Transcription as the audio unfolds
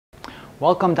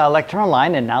Welcome to Electron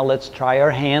Line, and now let's try our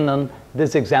hand on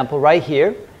this example right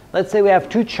here. Let's say we have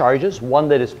two charges, one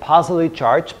that is positively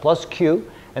charged plus q,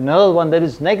 and another one that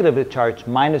is negatively charged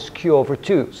minus q over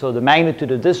 2. So the magnitude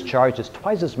of this charge is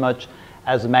twice as much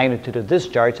as the magnitude of this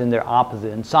charge, and they're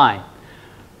opposite in sign.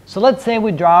 So let's say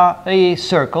we draw a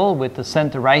circle with the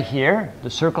center right here.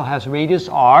 The circle has radius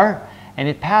r, and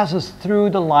it passes through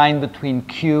the line between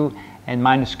q and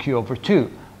minus q over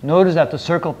 2. Notice that the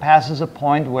circle passes a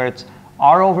point where it's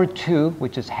r over 2,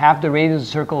 which is half the radius of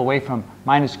the circle away from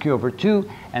minus q over 2,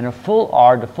 and a full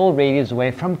r, the full radius away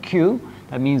from q.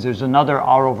 That means there's another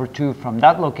r over 2 from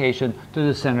that location to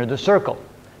the center of the circle.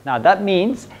 Now that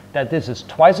means that this is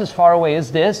twice as far away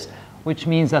as this, which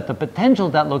means that the potential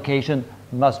at that location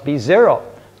must be 0.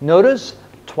 Notice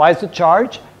twice the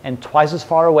charge and twice as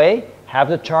far away. Half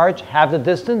the charge, half the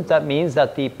distance. That means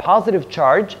that the positive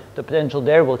charge, the potential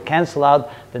there, will cancel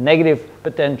out the negative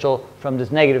potential from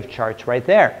this negative charge right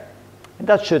there. And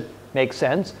that should make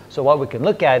sense. So what we can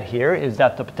look at here is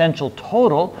that the potential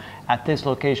total at this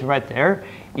location right there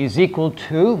is equal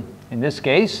to, in this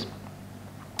case,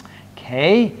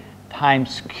 K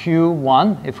times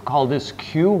Q1, if we call this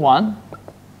Q1,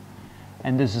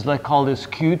 and this is, let's call this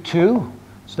Q2.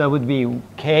 So that would be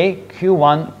K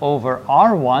Q1 over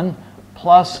R1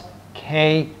 plus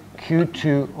K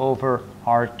Q2 over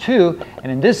R2.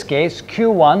 And in this case,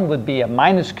 Q1 would be a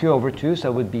minus Q over 2,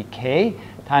 so it would be K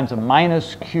times a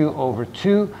minus Q over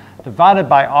 2 divided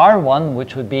by R1,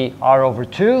 which would be R over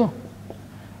 2,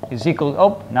 is equal,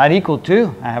 oh, not equal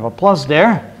to, I have a plus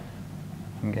there.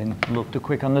 I'm getting a little too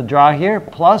quick on the draw here,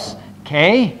 plus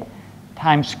K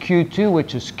times Q2,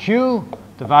 which is Q,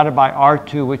 divided by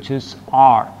R2, which is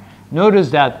R.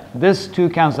 Notice that this 2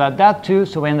 cancels out that 2,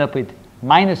 so we end up with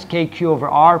minus kq over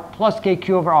r plus kq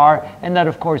over r, and that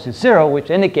of course is 0, which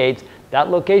indicates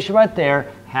that location right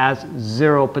there has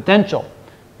 0 potential.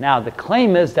 Now the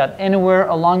claim is that anywhere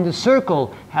along the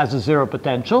circle has a 0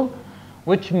 potential,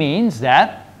 which means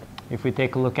that if we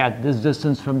take a look at this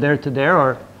distance from there to there,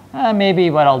 or maybe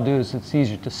what I'll do is it's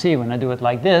easier to see when I do it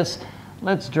like this.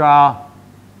 Let's draw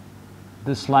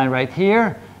this line right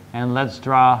here, and let's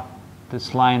draw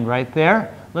this line right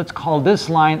there. Let's call this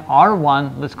line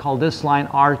R1, let's call this line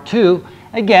R2.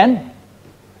 Again,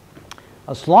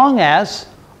 as long as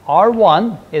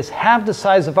R1 is half the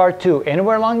size of R2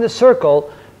 anywhere along the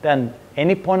circle, then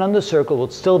any point on the circle will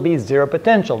still be 0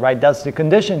 potential, right? That's the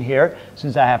condition here.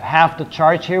 Since I have half the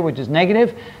charge here, which is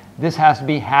negative, this has to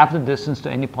be half the distance to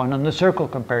any point on the circle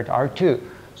compared to R2.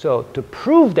 So to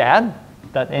prove that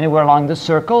anywhere along the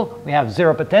circle we have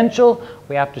 0 potential,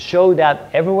 we have to show that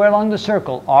everywhere along the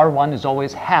circle R1 is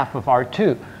always half of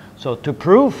R2. So to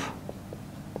prove,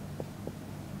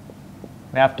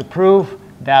 we have to prove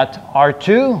that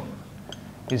R2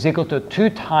 is equal to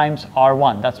 2 times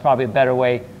R1. That's probably a better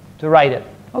way to write it.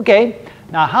 Okay,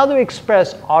 now how do we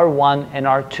express R1 and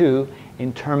R2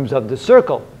 in terms of the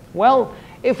circle? Well,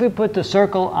 if we put the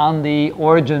circle on the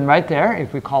origin right there,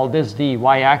 if we call this the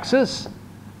y-axis,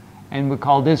 and we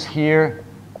call this here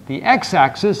the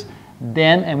x-axis,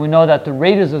 then, and we know that the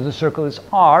radius of the circle is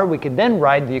r, we can then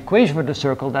write the equation for the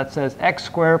circle that says x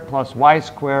squared plus y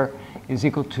squared is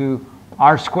equal to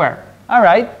r squared. All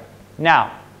right,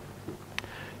 now,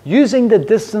 using the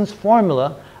distance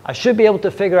formula, I should be able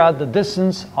to figure out the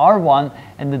distance r1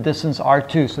 and the distance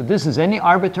r2. So this is any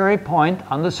arbitrary point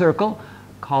on the circle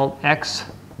called x,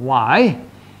 y.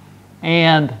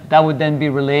 And that would then be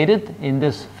related in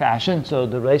this fashion. So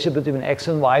the relationship between x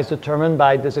and y is determined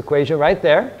by this equation right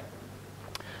there.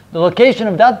 The location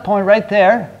of that point right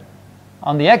there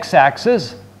on the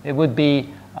x-axis, it would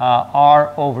be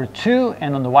r over 2,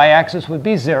 and on the y-axis would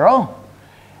be 0.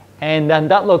 And then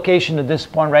that location of this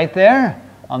point right there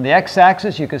on the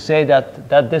x-axis, you could say that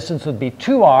that distance would be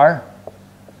 2r,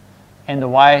 and the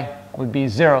y would be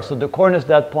 0. So the coordinates of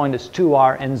that point is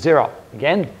 2r and 0.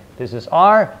 Again, this is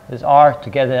r,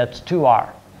 together that's 2r.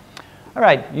 All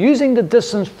right, using the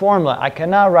distance formula, I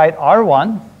can now write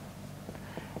r1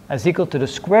 as equal to the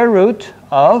square root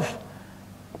of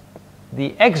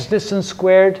the x distance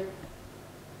squared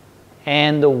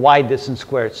and the y distance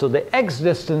squared. So the x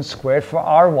distance squared for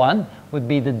r1 would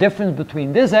be the difference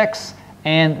between this x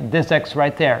and this x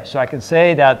right there. So I can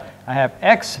say that I have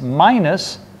x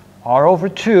minus r over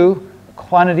 2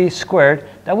 quantity squared.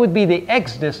 That would be the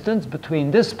x distance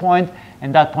between this point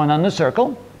and that point on the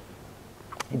circle.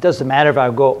 It doesn't matter if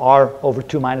I go r over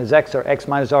 2 minus x or x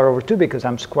minus r over 2 because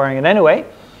I'm squaring it anyway.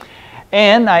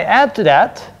 And I add to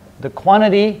that the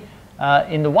quantity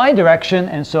in the y direction,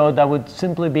 and so that would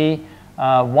simply be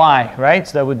y, right?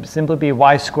 So that would simply be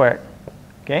y squared,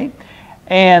 okay?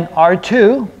 And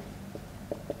R2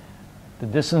 the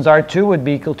distance R2 would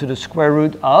be equal to the square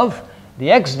root of the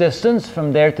x distance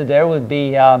from there to there would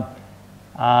be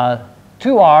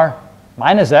 2r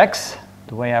minus x,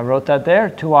 the way I wrote that there,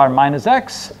 2r minus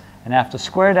x, and I have to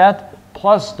square that,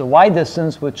 plus the y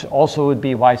distance, which also would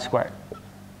be y squared.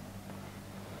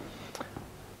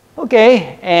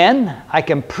 Okay, and I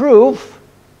can prove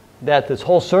that this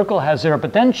whole circle has zero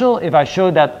potential if I show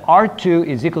that R2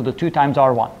 is equal to 2 times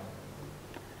R1.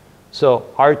 So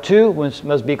R2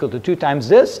 must be equal to 2 times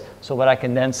this. So what I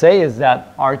can then say is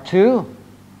that R2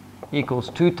 equals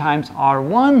 2 times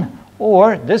R1,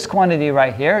 or this quantity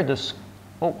right here, this,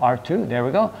 R2, there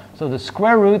we go. So the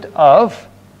square root of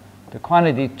the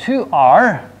quantity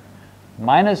 2r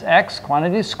minus x,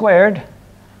 quantity squared,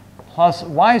 plus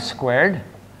y squared,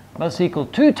 must equal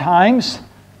 2 times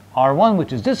R1,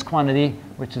 which is this quantity,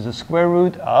 which is the square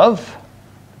root of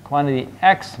the quantity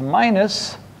x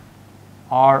minus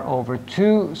r over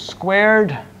 2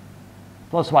 squared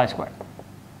plus y squared.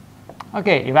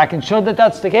 Okay, if I can show that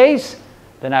that's the case,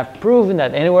 then I've proven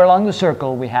that anywhere along the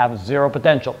circle we have zero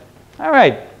potential. All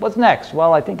right, what's next?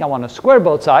 Well, I think I want to square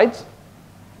both sides.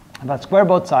 If I square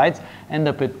both sides, end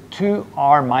up with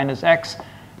 2r minus x,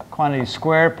 quantity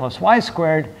squared plus y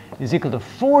squared is equal to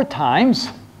 4 times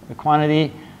the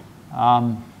quantity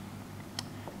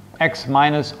x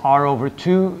minus r over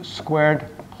 2 squared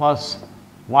plus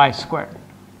y squared.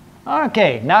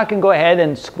 Okay, now I can go ahead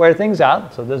and square things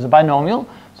out. So there's a binomial.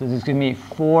 So this is going to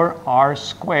be 4r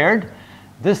squared.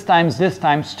 This times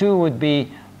 2 would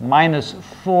be minus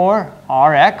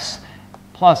 4rx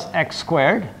plus x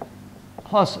squared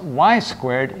plus y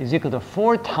squared is equal to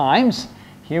 4 times,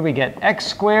 here we get x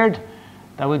squared,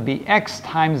 that would be x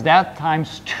times that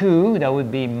times 2, that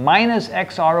would be minus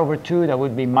xr over 2, that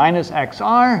would be minus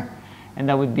xr, and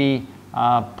that would be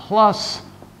plus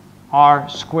r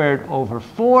squared over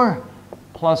 4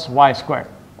 plus y squared.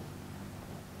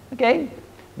 Okay,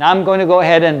 now I'm going to go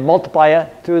ahead and multiply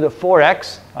it through the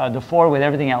 4x, the 4 with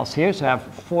everything else here, so I have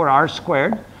 4r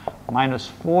squared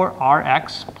minus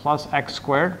 4rx plus x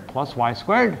squared plus y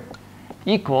squared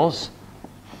equals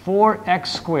 4x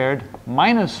squared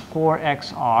minus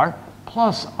 4xr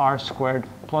plus r squared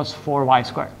plus 4y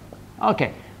squared.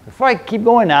 Okay, before I keep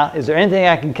going now, is there anything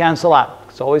I can cancel out?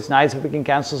 It's always nice if we can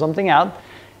cancel something out.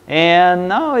 And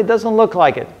no, it doesn't look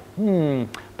like it.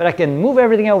 But I can move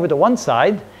everything over to one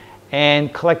side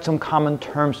and collect some common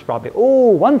terms probably. Oh,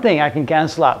 one thing I can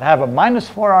cancel out. I have a minus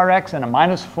 4rx and a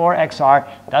minus 4xr.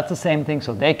 That's the same thing,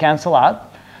 so they cancel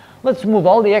out. Let's move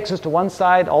all the x's to one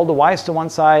side, all the y's to one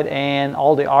side, and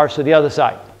all the r's to the other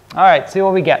side. All right, see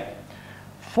what we get.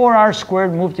 4r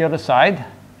squared moved to the other side,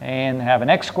 and have an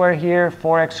x squared here,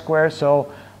 4x squared.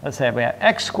 So let's say we have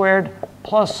x squared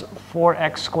plus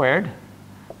 4x squared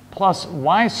plus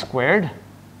y squared.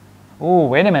 Oh,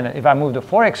 wait a minute. If I move the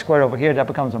 4x squared over here, that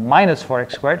becomes a minus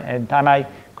 4x squared. And time I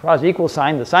cross the equal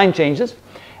sign, the sign changes.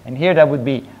 And here that would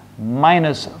be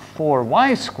minus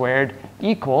 4y squared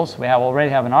equals, we already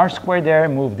have an r squared there,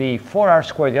 move the 4r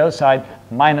squared to the other side,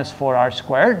 minus 4r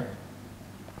squared.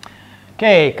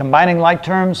 Okay, combining like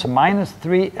terms, minus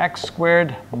 3x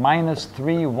squared minus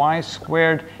 3y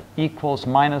squared equals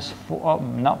minus 4,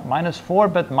 not minus 4,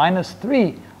 but minus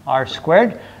 3r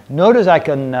squared. Notice I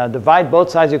can divide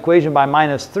both sides of the equation by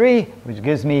minus 3, which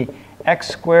gives me x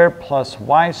squared plus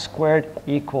y squared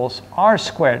equals r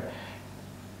squared.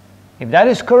 If that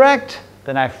is correct,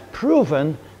 then I've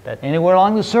proven that anywhere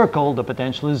along the circle, the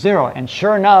potential is 0. And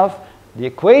sure enough, the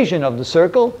equation of the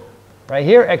circle, right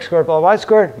here, x squared plus y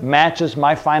squared, matches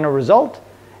my final result.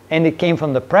 And it came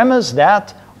from the premise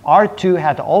that R2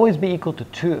 had to always be equal to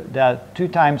 2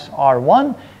 times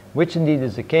R1, which indeed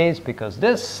is the case because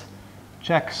this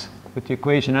checks with the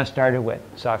equation I started with.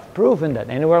 So I've proven that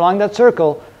anywhere along that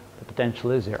circle, the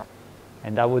potential is 0.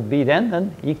 And that would be then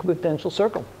an equipotential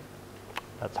circle.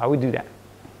 That's how we do that.